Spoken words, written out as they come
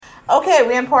Okay,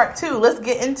 we're in part 2. Let's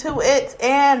get into it.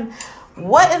 And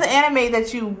what is an anime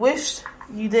that you wished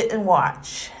you didn't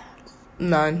watch?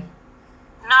 None.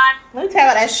 Let me tell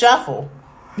you about that shuffle.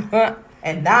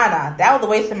 And Nana, that was a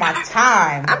waste of my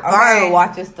time. I'm fine with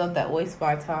watching stuff that wastes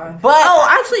my time. But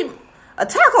actually,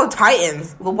 Attack on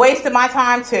Titans. The waste of my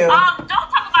time too. Don't talk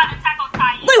about Attack on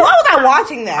Titans. Wait, why was I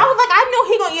watching that? I was like, I knew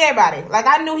he gonna eat everybody. Like,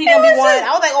 I knew he gonna be one.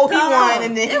 I was like, oh, he won,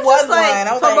 and then he was one.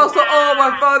 I was like, oh,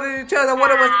 my father, each other, what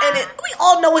was in it. We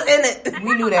all know what's in it.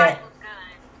 We knew that.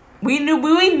 We knew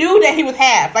that he was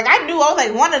half. Like, I was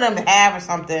like, one of them is half or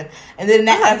something. And then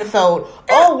that episode,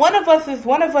 one of us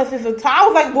is a tie. I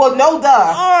was like, well, no, duh.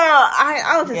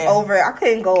 I was just over it. I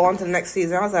couldn't go on to the next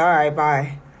season. I was like, all right,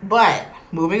 bye. But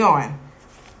moving on,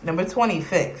 number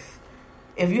 26.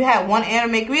 If you had one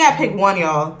anime, we gotta pick one,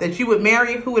 y'all, that you would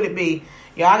marry. Who would it be?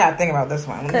 Y'all, I gotta think about this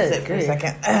one. Let me sit for a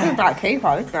second. It's not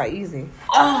K-pop. It's not easy.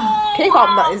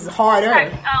 K-pop is harder.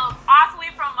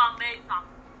 Asui from Maid-sama.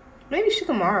 Maybe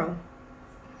Shikamaru.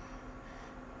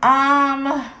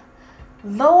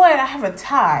 Lord, I have a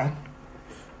tie.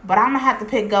 But I'm gonna have to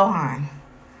pick Gohan.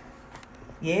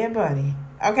 Yeah, buddy.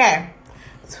 Okay.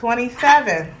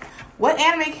 27. What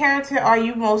anime character are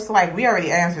you most like? We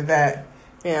already answered that.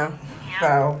 Yeah.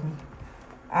 So,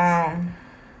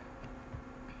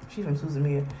 she's from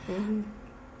Suzumiya. Mm-hmm.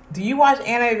 Do you watch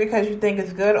anime because you think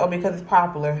it's good or because it's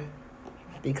popular?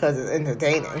 Because it's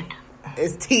entertaining.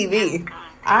 It's TV.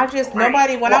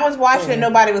 When I was watching it,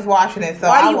 nobody was watching it. So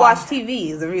why do you watch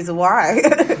TV is the reason why.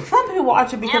 Some people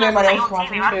watch it because everybody else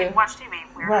watching it. I watch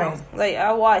TV. Right. Like,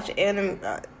 I watch anime.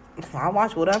 I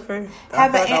watch whatever.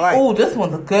 This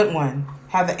one's a good one.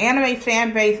 Have the anime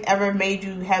fan base ever made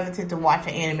you hesitant to watch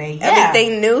an anime? Yeah.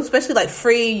 Everything new, especially like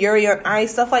Free, Yuri on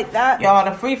Ice, stuff like that. Y'all,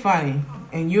 the Free funny.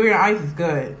 And Yuri on Ice is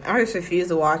good. I just refuse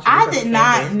to watch it. I did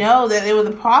not know that there was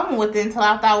a problem with it until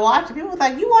after I watched it. People was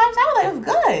like, you watched? I was like, it was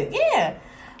good. Yeah.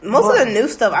 Most of the new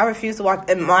stuff I refuse to watch.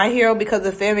 And My Hero, because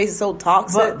the fan base is so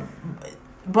toxic.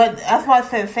 But that's why I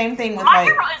said the same thing with My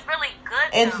Hero is really good.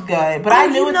 It's good. But I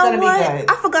knew it was going to be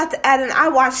good. I forgot to add in, I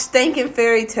watched Stinking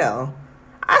Fairy Tale.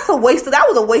 That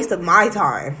was a waste of my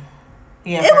time.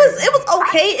 Yeah. It was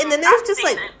okay, and then it was just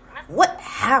like, what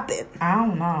happened? I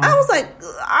don't know. I was like,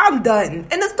 I'm done.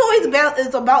 And the story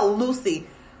is about Lucy.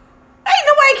 Ain't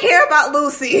nobody care about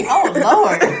Lucy. Oh,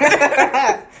 Lord.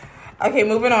 Okay,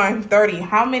 moving on. 30.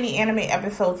 How many anime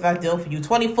episodes did I do for you?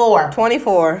 24.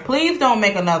 24. Please don't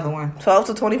make another one. 12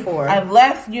 to 24.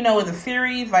 Unless, it's a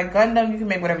series like Gundam, you can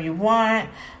make whatever you want.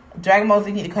 Dragon Ball Z,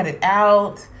 you need to cut it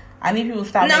out. I need people to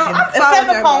stop making it. Except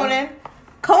for Conan.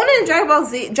 Conan and Dragon Ball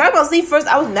Z. Dragon Ball Z first,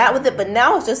 I was mad with it, but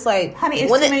now it's just like, honey, it's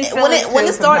when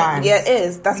it starts, yeah, it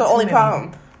is. That's the only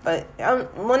problem. But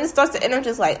when it starts to end, I'm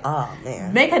just like, oh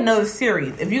man. Make another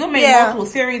series. If you can make multiple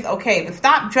series, okay, but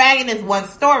stop dragging this one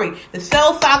story. The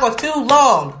Cell Saga is too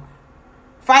long.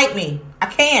 Fight me. I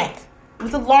can't. It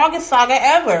was the longest saga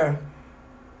ever.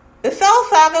 The Cell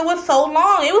Saga was so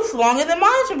long. It was longer than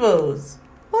Majin Buu's.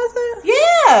 Was it?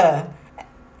 Yeah.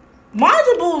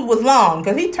 Majin Buu was long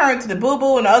because he turned to the Boo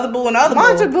Boo and the other Boo and the other Boo.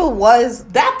 Majin Buu was...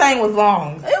 That thing was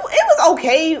long. It was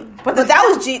okay, but that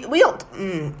was G... We don't...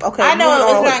 okay. I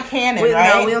know it's not canon,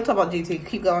 right? No, we don't talk about GT.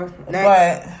 Keep going.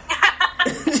 Next.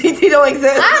 But... GT don't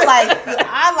exist.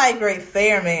 I like Great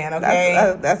Fair Man,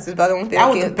 okay? That's just about the only thing that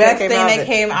was the best thing that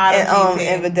came out of GT.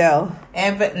 And Videl.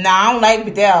 I don't like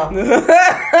Videl.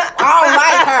 I don't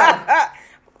like her.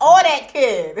 Or that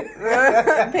kid.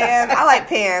 Pan. I like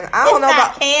Pan. I don't know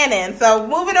about canon. So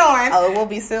moving on. Oh, it will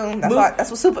be soon.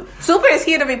 That's what Super is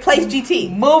here to replace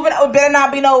GT. Moving. Better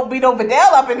not be no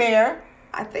Videl up in there.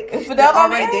 I think it's Videl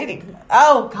already dating.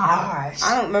 Oh gosh,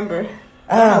 I don't remember.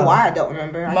 I don't know why I don't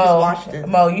remember. I just watched it.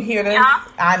 Mo, you hear this? Yeah.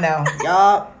 I know.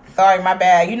 Yup. Sorry, my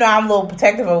bad. I'm a little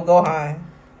protective of Gohan.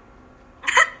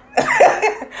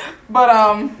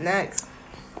 But next.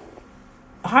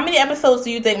 How many episodes do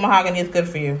you think Mahogany is good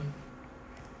for you?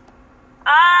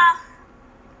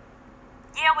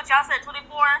 Yeah, what y'all said,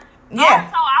 24? Yeah.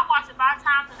 So I watched it 5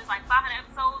 times and it's like 500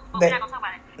 episodes, but we're not going to talk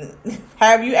about it.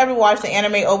 Have you ever watched an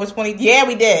anime over 20? Yeah,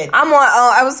 we did. I'm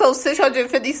on episode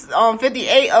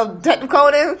 658 of Detective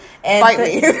Conan. And Fight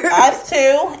me. Us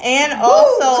too. And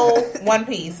also One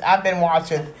Piece. I've been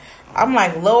watching. I'm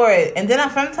like, Lord. And then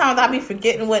sometimes I'll be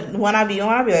forgetting when I be on.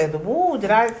 I'll be like, woo,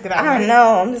 did I don't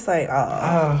know. I'm just like,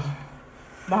 oh.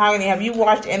 Mahogany, have you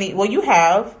watched any? Well, you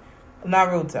have.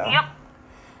 Naruto. Yep.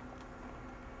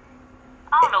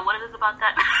 I don't know what it is about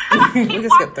that. We can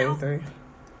skip 33.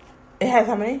 It has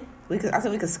how many? I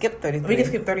said we could skip 33. We can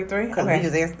skip 33? Because we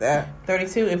just answered that.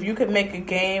 32. If you could make a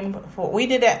game for... We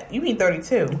did that. You mean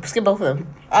 32. Skip both of them.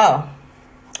 Oh.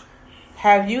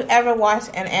 Have you ever watched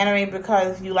an anime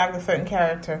because you like a certain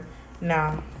character?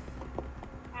 No.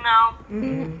 No.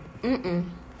 Mm-mm.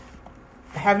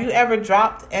 Have you ever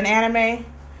dropped an anime?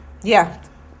 Yeah.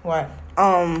 What?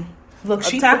 Look,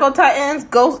 Attack on Titans,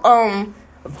 Ghost.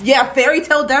 Yeah, Fairy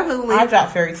Tail definitely. I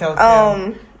dropped Fairy Tail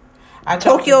too.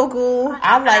 Tokyo Ghoul.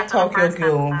 I like Tokyo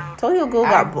Ghoul. Tokyo Ghoul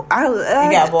got.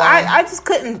 I just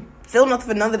couldn't feel nothing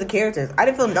for none of the characters. I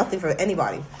didn't feel nothing for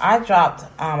anybody. I dropped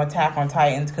Attack on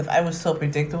Titans because it was so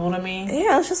predictable to me.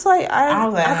 Yeah, it's just like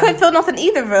I couldn't feel nothing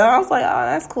either for them. I was like, oh,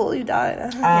 that's cool. You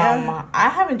died. I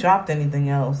haven't dropped anything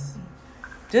else.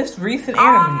 Just recent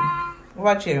anime.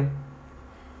 What about you?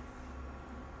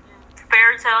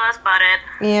 Fairy Tail, that's about it.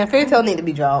 Yeah, Fairy Tail need to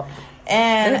be dropped.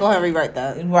 And let's go ahead and rewrite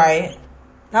that. Right.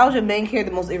 How was your main character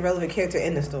the most irrelevant character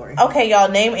in the story? Okay, y'all,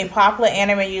 name a popular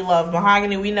anime you love.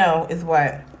 Mahogany, we know, is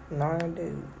what?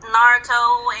 Naruto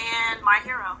and My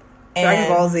Hero. And Dragon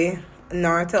Ball Z.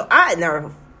 Naruto.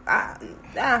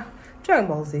 Dragon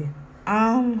Ball Z.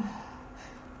 And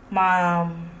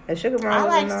Sugar I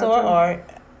like Sword Art.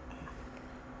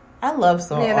 I love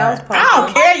Sword Art. That was popular. I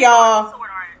don't care, y'all.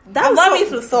 I love me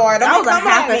some Sword. That was a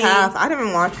half and half. I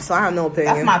didn't watch it, so I have no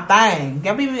opinion. That's my thing.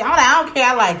 I don't care.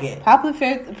 I like it. Popular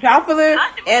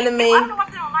anime. I don't know why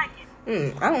they don't like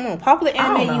it. I don't know. Popular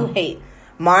anime you hate.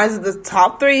 Mine's the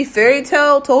top 3: Fairy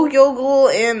Tail, Tokyo Ghoul,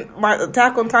 and my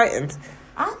Attack on Titans.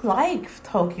 I like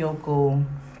Tokyo Ghoul.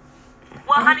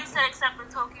 Well, honey said except for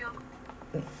Tokyo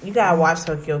Ghoul. You gotta watch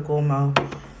Tokyo Ghoul, Mo.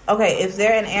 Okay, is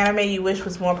there an anime you wish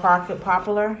was more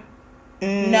popular?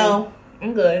 No,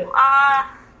 I'm good.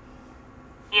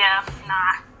 Yeah,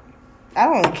 nah. I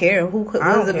don't care. What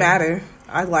does it matter?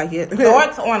 I like it.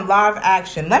 Thoughts on live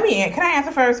action? Can I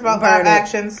answer first about live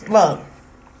actions? Look.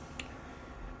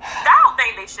 I don't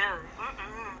think they should.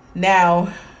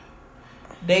 Now,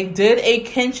 they did a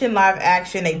Kenshin live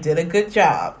action. They did a good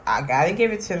job. I gotta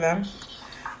give it to them.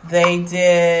 They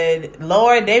did.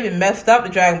 Lord, they even messed up the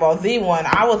Dragon Ball Z one.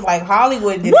 I was like,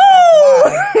 Hollywood did. Woo!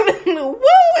 Woo!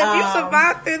 If you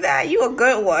survived through that, you a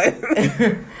good one.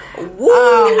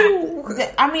 Woo!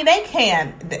 I mean, they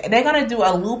can. They're gonna do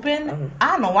a Lupin.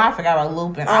 I don't know why I forgot about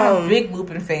Lupin. I'm a big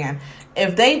Lupin fan.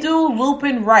 If they do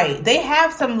Lupin right, they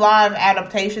have some live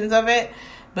adaptations of it.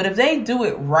 But if they do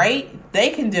it right, they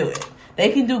can do it.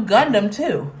 They can do Gundam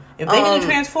too. If they can do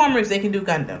Transformers, they can do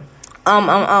Gundam.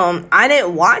 I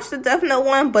didn't watch the Death Note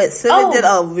one, but Sylvia did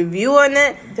a review on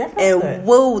it, and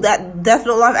whoa, that Death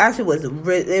Note live action was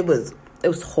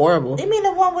horrible. You mean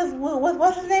the one was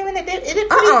what's his name in it? It did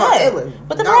pretty good. It was,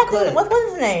 but the black dude, what's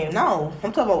his name? No,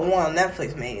 I'm talking about one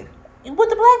Netflix made. With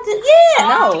the black dude, yeah,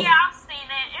 no, yeah, I've seen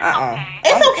it. It's okay.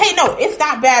 It's okay. No, it's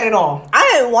not bad at all. I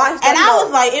didn't watch that, and I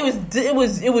was like,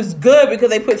 it was good because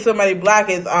they put somebody black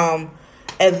as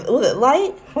was it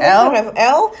Light?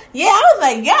 L? Yeah, I was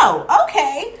like, yo,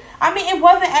 okay. I mean, it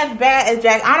wasn't as bad as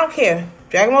I don't care.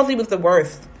 Dragon Ball Z was the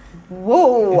worst.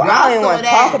 Whoa, I don't even want to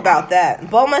talk about that.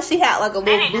 Bulma, she had like a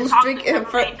little blue streak in her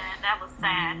front. That was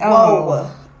sad. Whoa.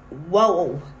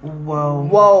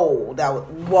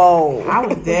 I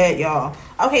was dead, y'all.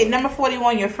 Okay, number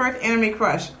 41, your first anime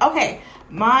crush. Okay,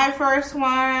 my first one,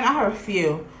 I have a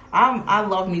few. I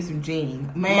love me some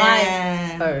Jean.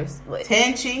 Man. First.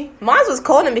 Tenchi. Mine was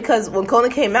Conan because when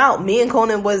Conan came out, me and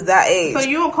Conan was that age. So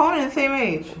you and Conan the same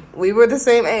age? We were the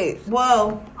same age.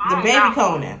 Well, the baby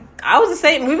Conan. I was the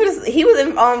same. He was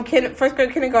in first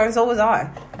grade kindergarten, so was I.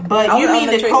 But you mean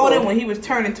the Conan when he was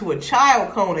turned into a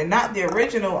child Conan, not the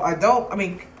original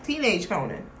teenage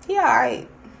Conan. Yeah, alright.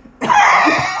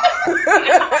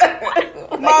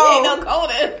 No,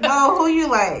 Conan. No, who you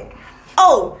like?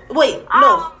 Oh, wait,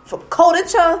 no. For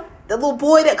Kodacha, the little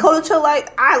boy that Kodacha liked,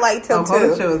 I liked him too.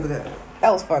 Kodacha was good.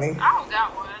 That was funny. I don't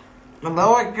got one. My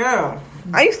Lord, girl.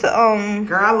 I used to,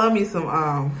 girl, I love me some,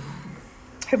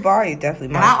 Hibari,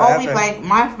 definitely. And I always like,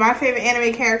 my favorite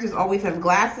anime characters always have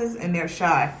glasses and they're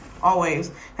shy.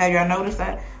 Always. Have y'all noticed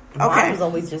that? Okay. Mine was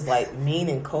always just, like, mean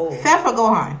and cold. Except for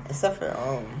Gohan. Except for,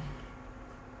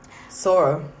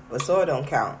 Sora. But Sora don't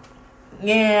count.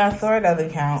 Yeah, Sora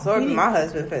doesn't count. Sora been my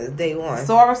husband since day one.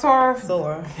 Sora.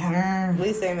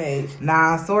 We same age.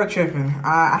 Nah, Sora tripping.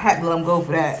 I had to let him go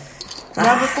for that.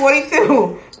 Number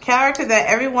 42. Character that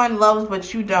everyone loves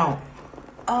but you don't.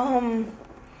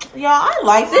 Y'all, I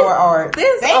like Sora art. They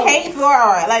hate Sora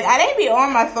art. Like, I didn't be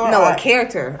on my Sora art. No, a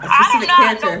character. A specific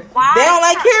character. They don't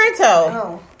like Kirito.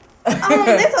 No.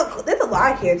 There's a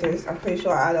lot of characters. I'm pretty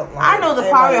sure I don't like. I know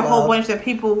probably a whole bunch that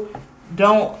people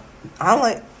don't. I don't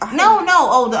like. No.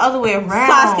 Oh, the other way around.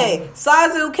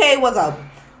 Sasuke was a.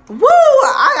 Woo!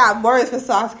 I got words for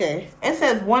Sasuke. It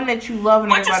says one that you love and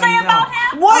what everybody you say don't. About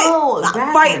him? What? Oh,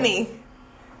 exactly. Fight me.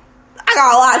 I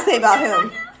got a lot to say about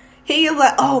him. He is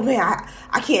like, oh man,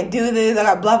 I can't do this. I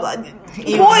got blah blah.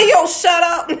 Boy, yo, shut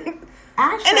up.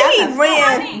 Actually, and then he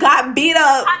ran, got beat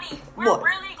up. Honey, we're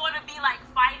really going to be like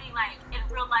fighting like in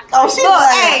real life. Oh, she's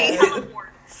like, hey,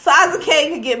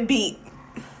 Sasuke could get beat.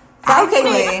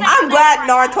 Sasuke, I'm glad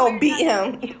Naruto beat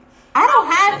him. I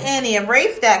don't have any.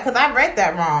 Erase that because I read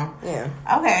that wrong. Yeah.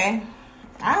 Okay.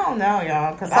 I don't know,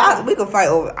 y'all. Cause we could fight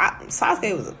over.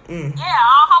 Sasuke was. Yeah,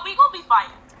 how we gonna be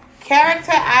fighting?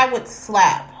 Character I would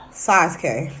slap.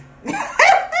 Sasuke.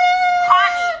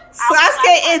 Honey,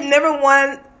 Sasuke is number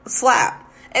one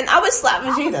slap, and I would slap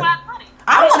Vegeta.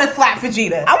 I want to slap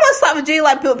Vegeta. I want to slap Vegeta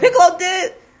like Piccolo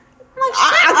did.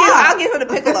 I'll give him the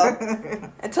Piccolo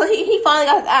until he finally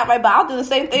got his act right. But I'll do the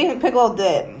same thing Piccolo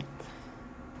did.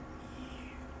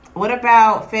 What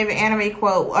about favorite anime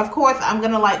quote? Of course, I'm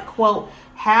gonna like quote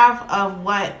half of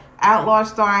what Outlaw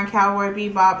Star and Cowboy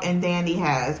Bebop and Dandy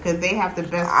has because they have the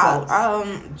best quotes.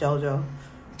 JoJo,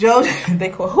 they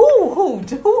quote who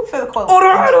for the quote?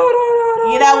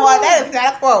 You know what? That is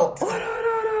not a quote.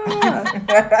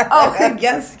 Oh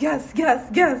yes.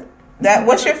 That.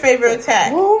 What's your favorite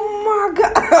attack? Oh my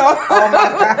god! Oh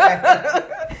my god!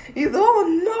 He's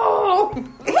no.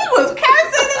 He was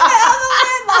cursing in the other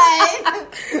one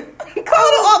like he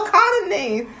called it all kind of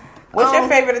names. What's your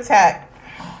favorite attack?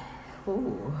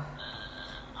 Ooh.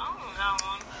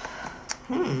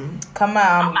 Come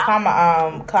on.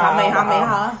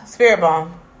 Kamehameha. Spirit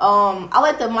bomb. I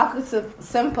like the Maku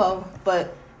Senpo,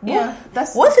 but yeah,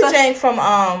 that's what's the Jane from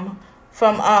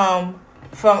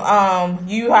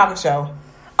Yu Yu Hakusho?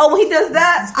 Oh, he does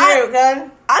that. Spirit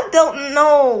gun. I don't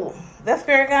know. That's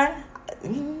Spirit gun.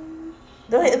 Isn't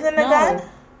it gun?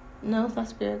 No, it's not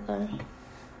Spirit gun.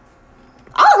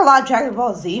 I like a lot of Dragon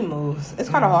Ball Z moves. It's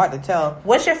kind of hard to tell.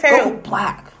 What's your favorite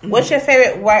black? What's your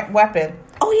favorite weapon?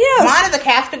 Oh yeah, mine is a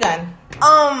caster gun.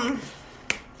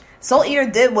 Soul Eater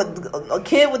did with a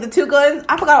kid with the two guns.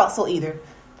 I forgot about Soul Eater.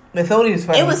 The Soul Eater's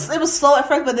funny. It was slow at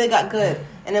first, but then it got good.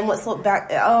 And then what slow back?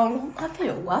 My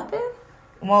favorite weapon.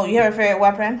 Well, you have a favorite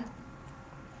weapon?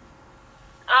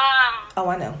 Oh,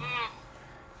 I know.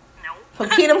 No. From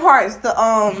Kingdom Hearts, the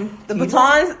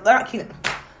batons.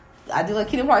 I do like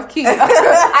Kingdom Hearts.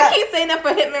 I keep saying that for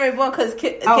Hitman Reborn because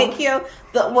Kyo,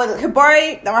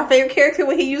 Hibari, my favorite character,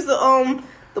 when he used the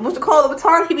what you call the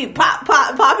baton, he be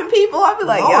popping people. I be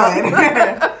like, yo.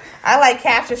 I like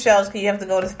capture shells because you have to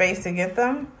go to space to get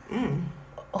them.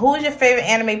 Who's your favorite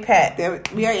anime pet?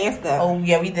 We already answered that. Oh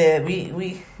yeah, we did.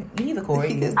 We either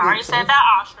Corey. I already said that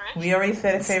ostrich. We already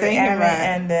said a favorite anime,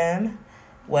 and then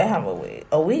what? How about we?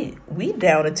 Oh, we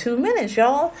down to 2 minutes,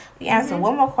 y'all. We answered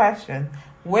one more question.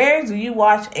 Where do you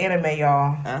watch anime,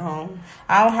 y'all? At home.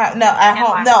 I don't have at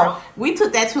home. No, we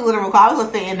took that too literal. I was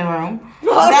gonna say in the room.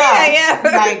 Yeah.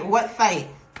 Like what site?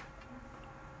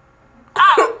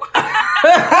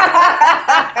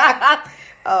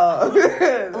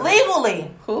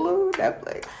 Legally. Hulu,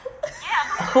 Netflix.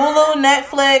 Yeah. Hulu,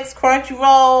 Netflix,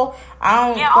 Crunchyroll.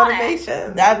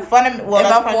 Funimation. That's Funimation. Well,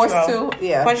 that's Crunchyroll.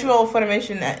 Yeah. Crunchyroll,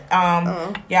 Funimation. Yeah,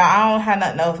 I don't have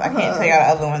nothing else. I can't tell y'all the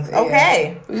other ones.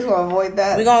 Okay. We just want to avoid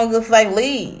that. We're going to just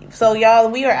leave. So, y'all,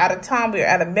 we are out of time. We are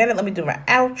out of minute. Let me do my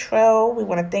outro. We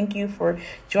want to thank you for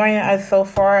joining us so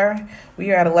far.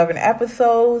 We are at 11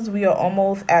 episodes. We are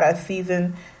almost at our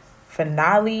season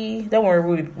finale. Don't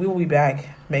worry, we will be back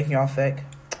making y'all sick.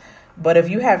 But if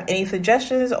you have any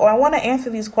suggestions or I want to answer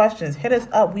these questions, hit us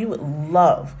up. We would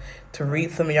love to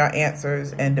read some of your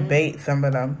answers and debate some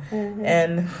of them.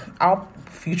 And our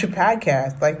future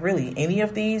podcast, like really, any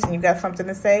of these, and you got something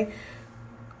to say,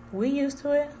 we used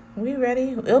to it. We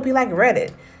ready. It'll be like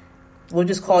Reddit. We'll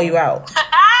just call you out.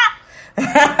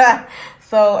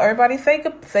 So everybody say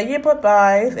your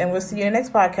goodbyes, and we'll see you in the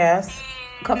next podcast.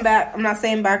 Come back. I'm not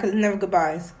saying bye because it's never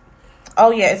goodbyes. Oh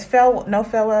yeah, it's no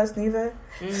farewells neither.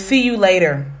 See you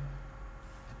later.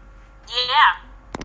 Yeah.